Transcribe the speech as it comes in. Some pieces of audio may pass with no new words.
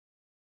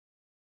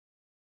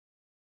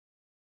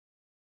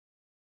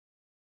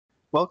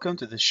Welcome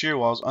to the Shear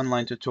Walls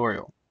online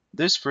tutorial.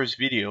 This first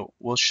video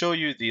will show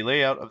you the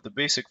layout of the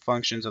basic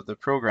functions of the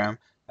program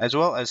as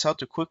well as how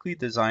to quickly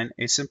design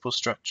a simple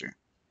structure.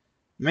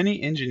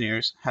 Many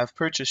engineers have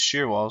purchased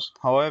shear walls,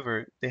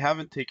 however, they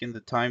haven't taken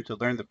the time to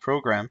learn the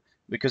program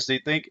because they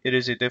think it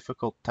is a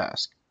difficult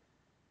task.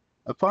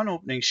 Upon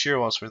opening shear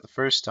walls for the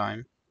first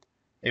time,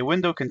 a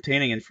window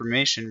containing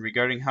information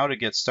regarding how to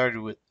get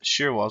started with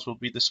shear walls will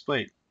be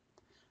displayed.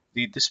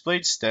 The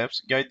displayed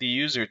steps guide the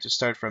user to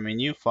start from a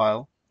new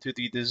file to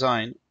the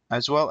design,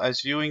 as well as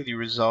viewing the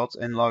results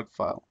and log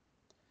file.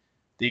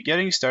 The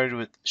Getting Started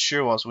with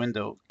Shear Walls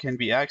window can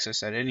be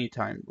accessed at any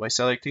time by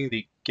selecting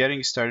the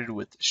Getting Started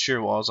with Shear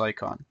Walls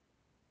icon.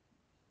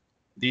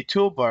 The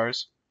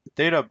toolbars,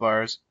 data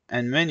bars,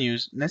 and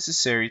menus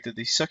necessary to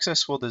the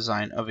successful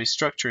design of a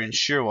structure in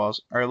shear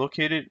walls are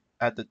located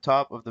at the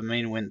top of the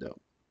main window.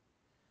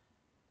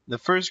 The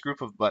first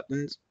group of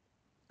buttons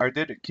are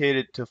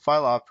dedicated to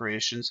file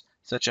operations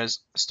such as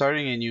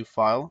starting a new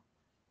file,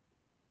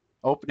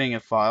 opening a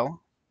file,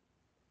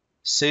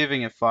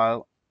 saving a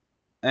file,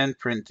 and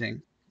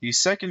printing. The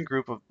second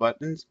group of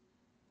buttons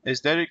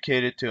is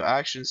dedicated to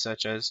actions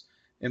such as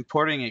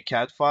importing a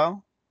CAD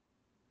file,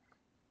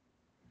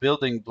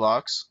 building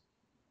blocks,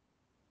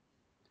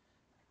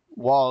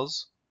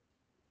 walls,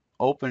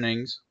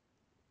 openings,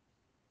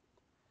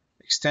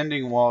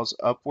 extending walls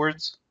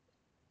upwards,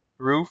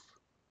 roof,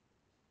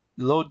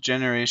 load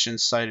generation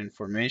site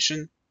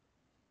information,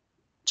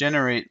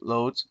 generate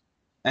loads,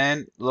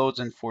 and loads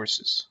and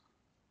forces.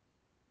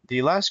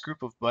 The last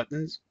group of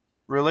buttons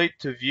relate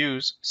to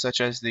views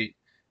such as the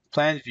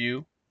plan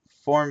view,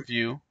 form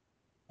view,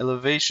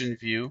 elevation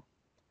view,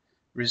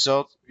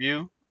 result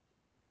view,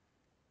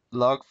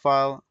 log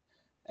file,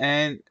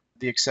 and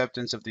the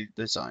acceptance of the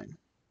design.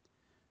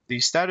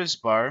 The status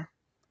bar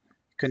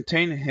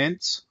contain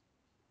hints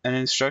and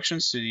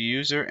instructions to the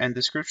user and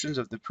descriptions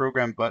of the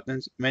program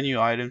buttons, menu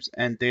items,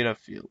 and data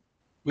field.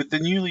 With the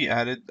newly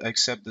added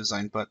Accept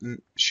Design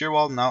button,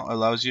 Shearwall now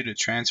allows you to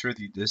transfer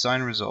the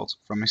design results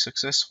from a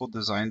successful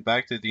design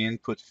back to the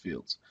input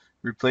fields,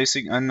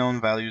 replacing unknown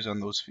values on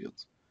those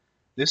fields.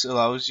 This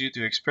allows you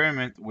to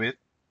experiment with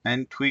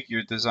and tweak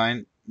your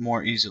design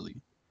more easily.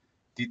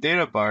 The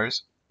data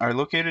bars are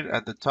located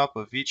at the top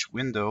of each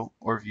window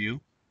or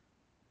view.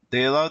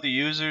 They allow the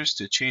users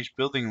to change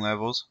building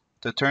levels,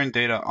 to turn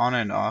data on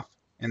and off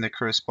in the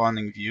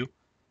corresponding view,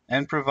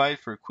 and provide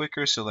for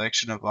quicker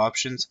selection of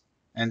options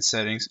and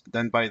settings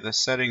than by the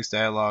settings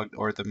dialog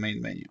or the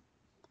main menu.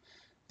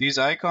 These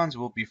icons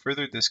will be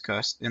further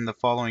discussed in the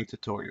following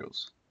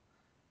tutorials.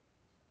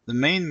 The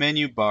main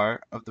menu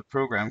bar of the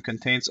program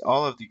contains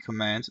all of the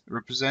commands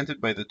represented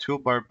by the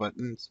toolbar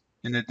buttons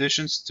in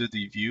addition to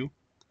the view,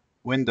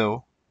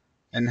 window,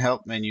 and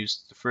help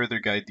menus to further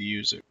guide the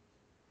user.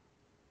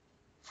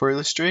 For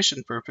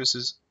illustration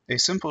purposes, a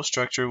simple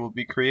structure will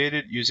be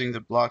created using the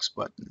Blocks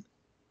button.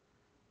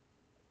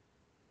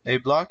 A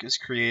block is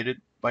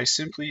created by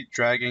simply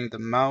dragging the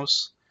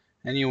mouse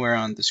anywhere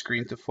on the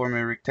screen to form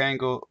a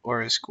rectangle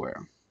or a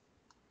square.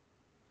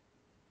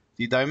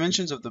 The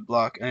dimensions of the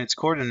block and its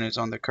coordinates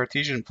on the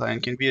Cartesian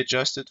plan can be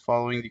adjusted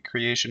following the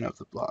creation of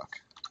the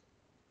block.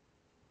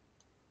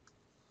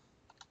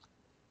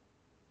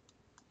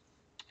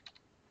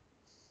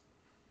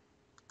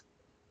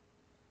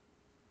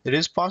 It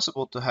is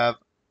possible to have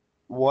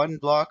one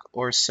block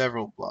or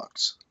several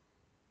blocks,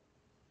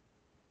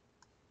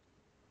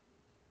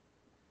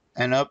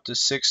 and up to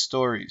 6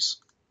 stories.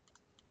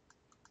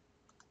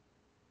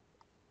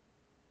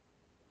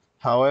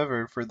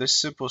 However, for this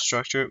simple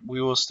structure,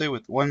 we will stay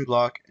with one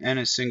block and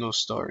a single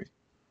story.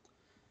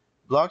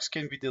 Blocks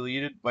can be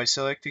deleted by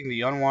selecting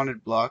the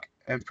unwanted block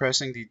and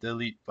pressing the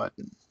delete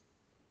button.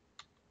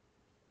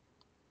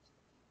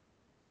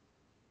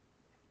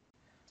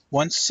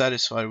 Once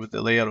satisfied with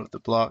the layout of the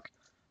block,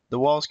 the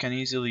walls can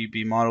easily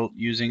be modeled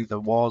using the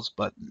Walls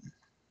button.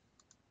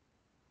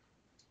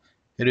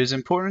 It is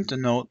important to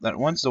note that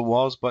once the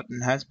Walls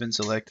button has been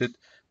selected,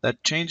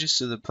 that changes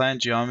to the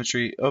planned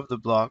geometry of the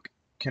block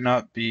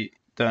cannot be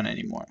done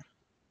anymore.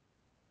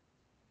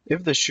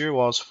 If the Shear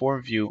Walls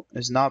form view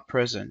is not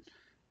present,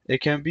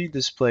 it can be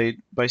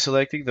displayed by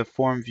selecting the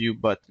Form View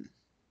button.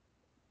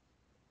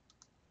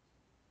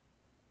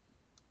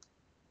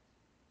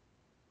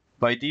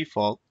 By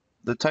default,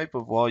 the type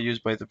of wall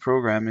used by the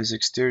program is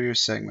exterior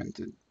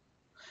segmented,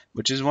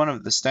 which is one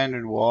of the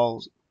standard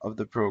walls of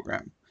the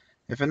program.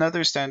 If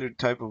another standard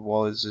type of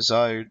wall is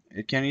desired,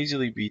 it can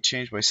easily be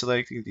changed by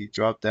selecting the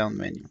drop-down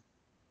menu.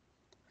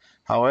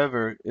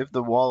 However, if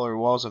the wall or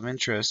walls of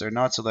interest are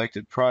not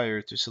selected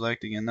prior to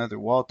selecting another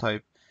wall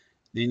type,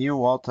 the new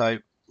wall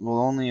type will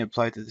only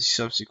apply to the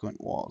subsequent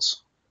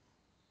walls.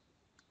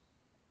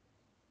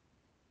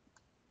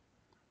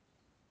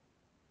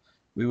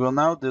 We will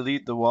now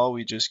delete the wall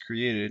we just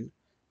created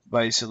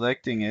by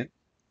selecting it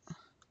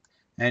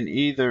and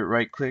either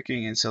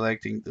right-clicking and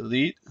selecting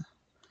delete,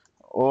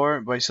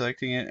 or by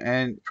selecting it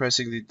and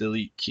pressing the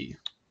delete key.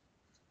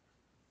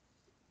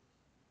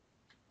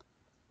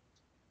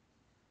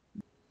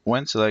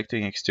 When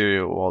selecting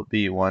exterior wall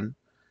B1,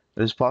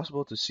 It is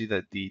possible to see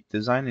that the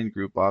Design in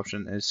Group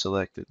option is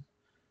selected.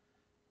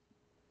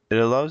 It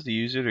allows the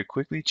user to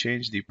quickly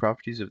change the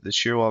properties of the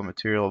shear wall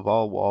material of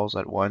all walls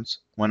at once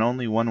when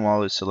only one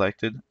wall is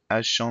selected,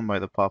 as shown by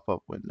the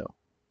pop-up window.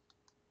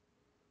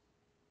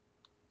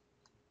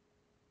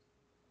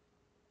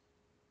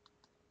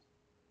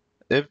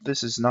 If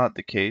this is not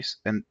the case,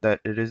 and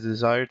that it is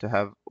desired to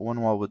have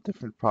one wall with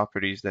different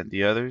properties than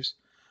the others,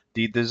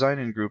 the Design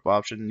in Group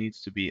option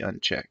needs to be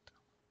unchecked.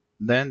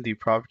 Then the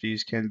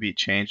properties can be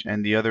changed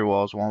and the other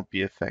walls won't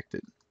be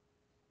affected.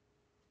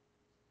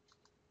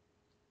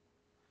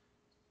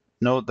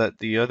 Note that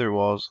the other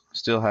walls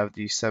still have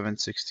the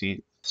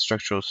 7/16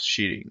 structural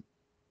sheeting.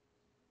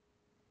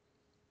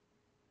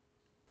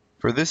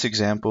 For this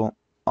example,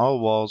 all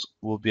walls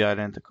will be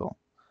identical.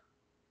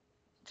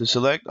 To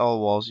select all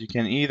walls, you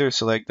can either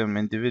select them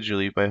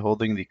individually by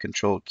holding the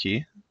Control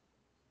key,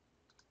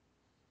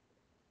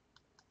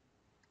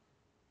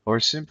 or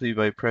simply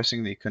by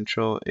pressing the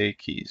Ctrl-A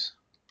keys.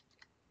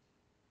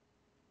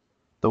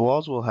 The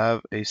walls will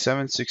have a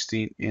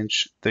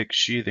 7/16" thick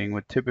sheathing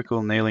with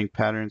typical nailing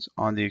patterns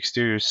on the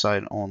exterior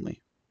side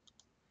only.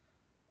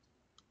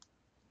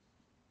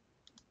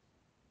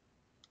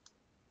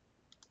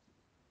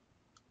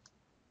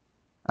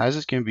 As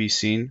it can be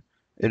seen,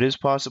 it is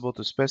possible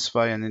to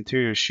specify an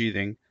interior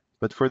sheathing,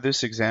 but for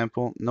this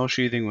example, no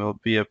sheathing will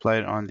be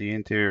applied on the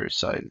interior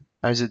side,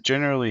 as it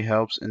generally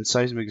helps in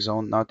seismic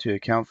zone not to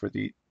account for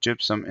the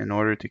gypsum in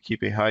order to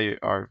keep a high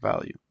R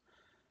value.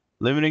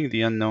 Limiting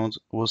the unknowns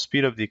will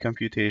speed up the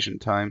computation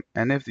time,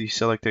 and if the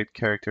selected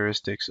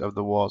characteristics of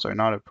the walls are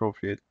not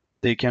appropriate,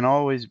 they can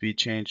always be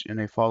changed in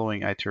a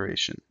following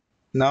iteration.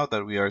 Now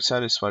that we are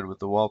satisfied with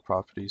the wall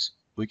properties,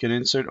 we can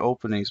insert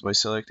openings by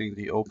selecting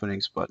the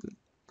Openings button.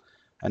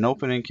 An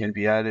opening can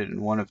be added in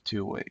one of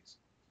two ways: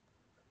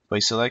 by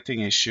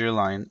selecting a shear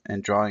line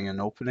and drawing an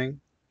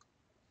opening,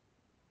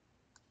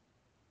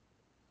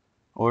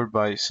 or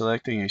by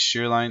selecting a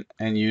shear line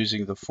and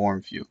using the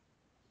form view.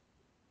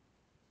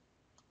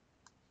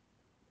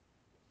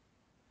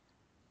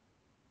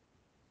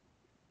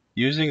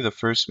 Using the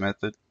first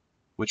method,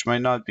 which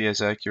might not be as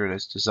accurate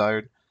as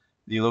desired,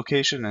 the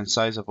location and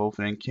size of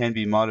opening can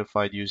be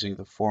modified using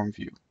the form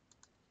view.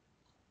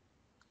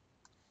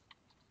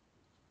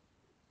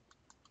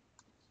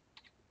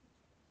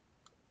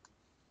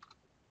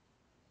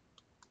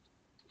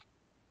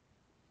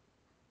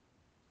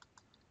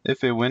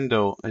 If a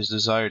window is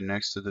desired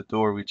next to the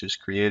door we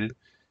just created,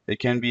 it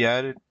can be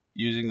added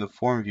using the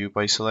form view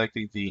by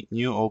selecting the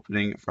New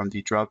Opening from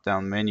the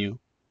drop-down menu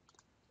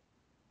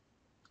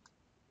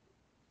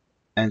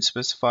and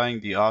specifying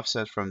the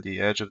offset from the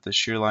edge of the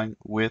shear line,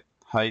 width,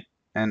 height,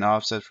 and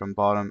offset from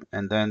bottom,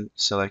 and then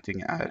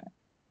selecting Add.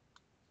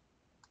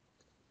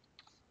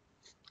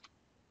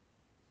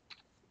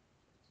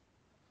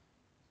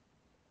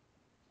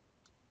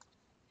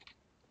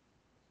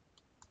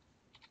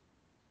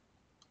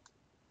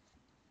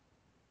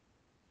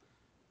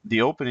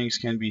 The openings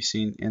can be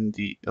seen in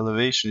the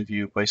elevation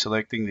view by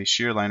selecting the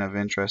shear line of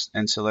interest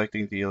and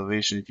selecting the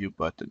elevation view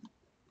button.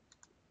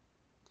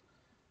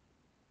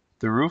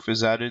 The roof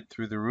is added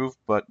through the Roof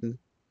button,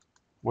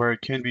 where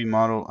it can be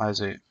modeled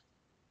as a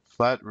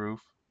flat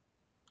roof,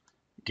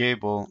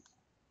 gable,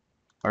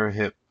 or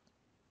hip.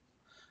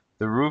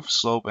 The roof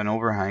slope and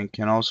overhang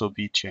can also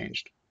be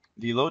changed.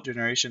 The Load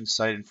Generation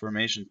Site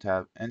Information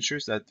tab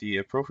ensures that the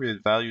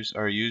appropriate values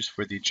are used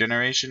for the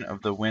generation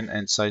of the wind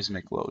and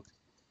seismic load.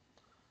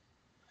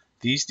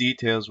 These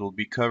details will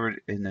be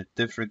covered in a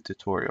different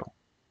tutorial.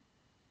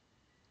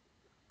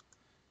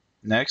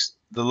 Next,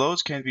 the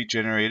loads can be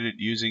generated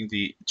using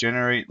the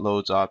Generate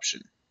Loads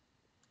option,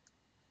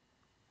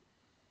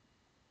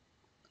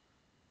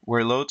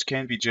 where loads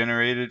can be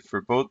generated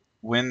for both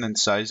wind and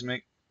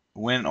seismic,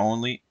 wind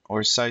only,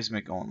 or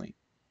seismic only.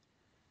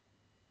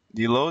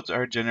 The loads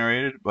are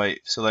generated by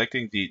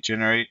selecting the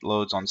Generate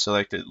Loads on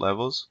selected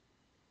levels.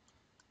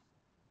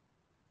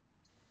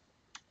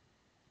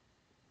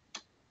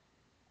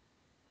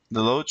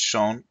 The loads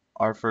shown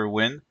are for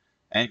wind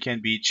and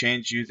can be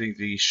changed using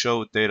the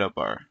Show Data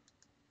bar.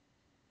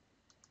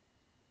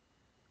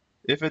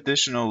 If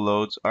additional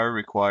loads are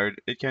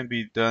required, it can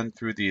be done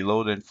through the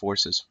Load and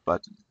Forces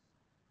button.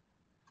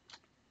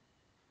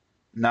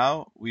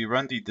 Now we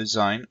run the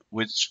design,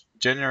 which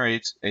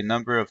generates a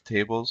number of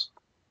tables,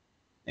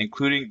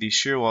 including the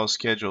shear wall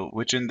schedule,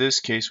 which in this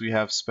case we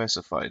have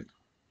specified.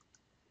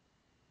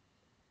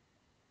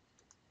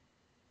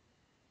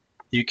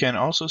 You can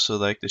also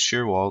select a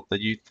shear wall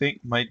that you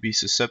think might be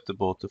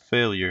susceptible to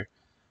failure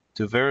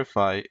to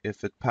verify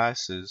if it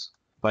passes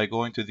by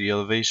going to the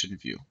elevation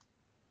view.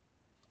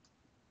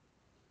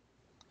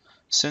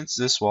 Since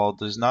this wall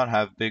does not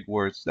have big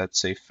words that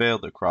say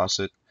failed across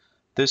it,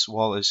 this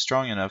wall is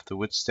strong enough to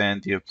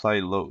withstand the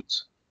applied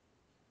loads.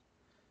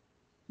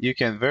 You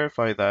can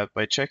verify that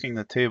by checking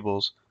the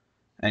tables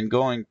and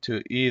going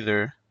to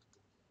either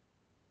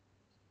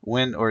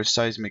Wind or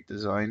Seismic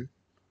Design,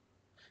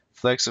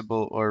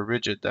 Flexible or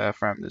Rigid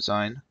Diaphragm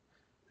Design,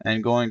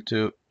 and going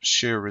to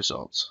Shear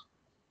Results.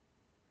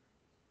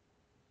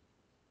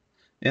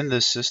 In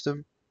this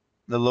system,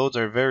 the loads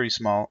are very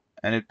small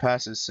and it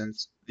passes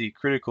since the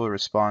critical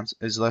response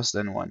is less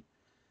than 1.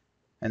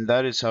 And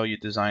that is how you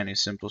design a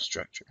simple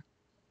structure.